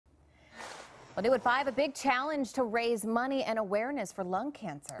Well, new at 5, a big challenge to raise money and awareness for lung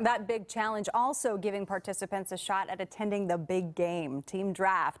cancer. That big challenge also giving participants a shot at attending the big game. Team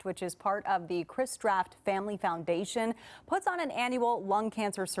Draft, which is part of the Chris Draft Family Foundation, puts on an annual Lung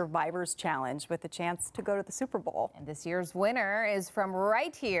Cancer Survivors Challenge with the chance to go to the Super Bowl. And this year's winner is from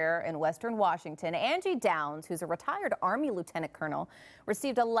right here in Western Washington. Angie Downs, who's a retired Army lieutenant colonel,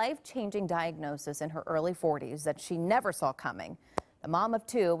 received a life-changing diagnosis in her early 40s that she never saw coming. The mom of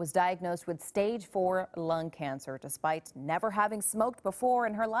 2 was diagnosed with stage 4 lung cancer, despite never having smoked before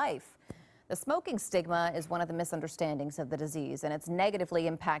in her life. The smoking stigma is one of the misunderstandings of the disease, and it's negatively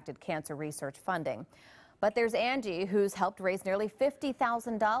impacted cancer research funding. But there's Angie, who's helped raise nearly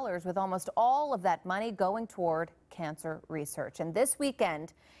 $50,000, with almost all of that money going toward cancer research. And this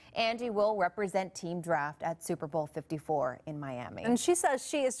weekend, Angie will represent Team Draft at Super Bowl 54 in Miami. And she says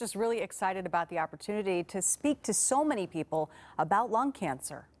she is just really excited about the opportunity to speak to so many people about lung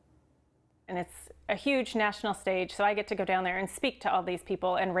cancer. And it's a huge national stage, so I get to go down there and speak to all these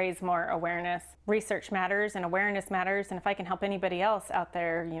people and raise more awareness. Research matters and awareness matters, and if I can help anybody else out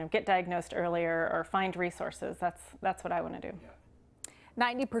there, get diagnosed earlier or find resources, that's what I want to do.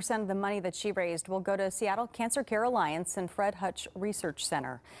 90% of the money that she raised will go to Seattle Cancer Care Alliance and Fred Hutch Research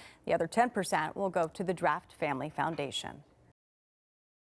Center. The other 10% will go to the Draft Family Foundation.